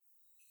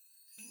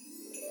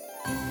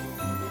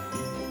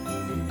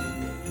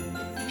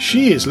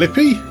She is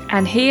Lippy.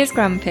 And he is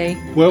Grumpy.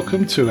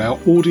 Welcome to our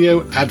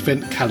audio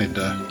advent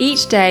calendar.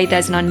 Each day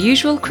there's an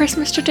unusual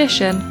Christmas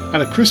tradition.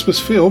 And a Christmas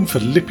film for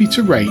Lippy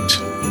to rate.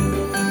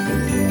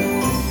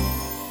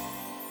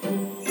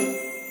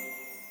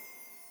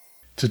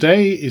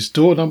 Today is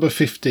door number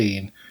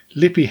 15.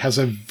 Lippy has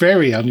a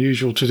very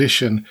unusual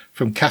tradition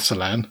from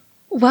Catalan.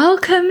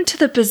 Welcome to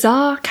the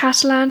bizarre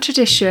Catalan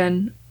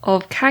tradition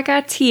of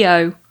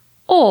cagatio,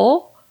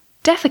 or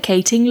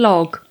defecating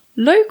log.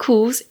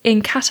 Locals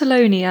in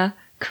Catalonia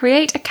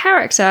create a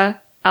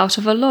character out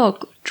of a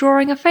log,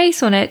 drawing a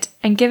face on it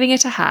and giving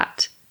it a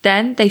hat.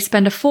 Then they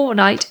spend a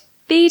fortnight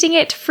feeding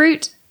it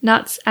fruit,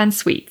 nuts and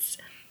sweets.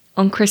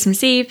 On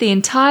Christmas Eve, the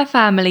entire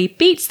family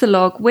beats the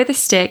log with a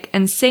stick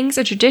and sings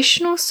a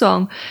traditional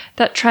song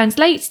that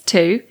translates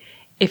to,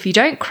 "If you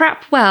don't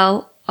crap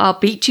well, I'll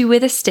beat you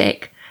with a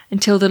stick,"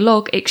 until the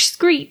log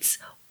excretes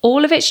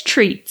all of its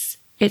treats.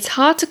 It's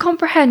hard to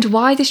comprehend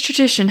why this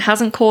tradition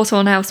hasn't caught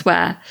on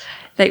elsewhere.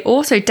 They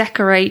also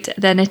decorate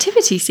their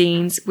nativity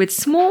scenes with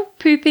small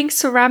pooping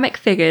ceramic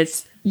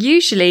figures,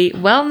 usually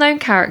well-known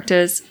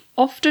characters,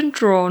 often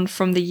drawn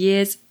from the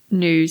year's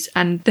news,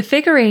 and the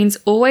figurines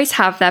always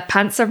have their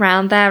pants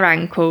around their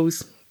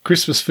ankles.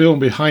 Christmas film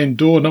behind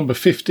door number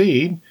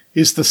 15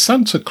 is The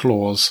Santa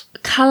Claus.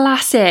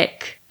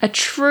 Classic. A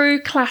true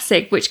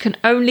classic which can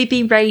only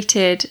be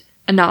rated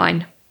a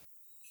 9.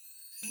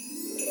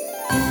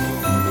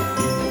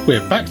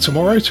 We're back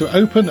tomorrow to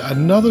open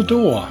another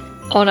door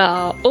On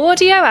our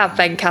audio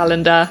advent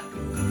calendar.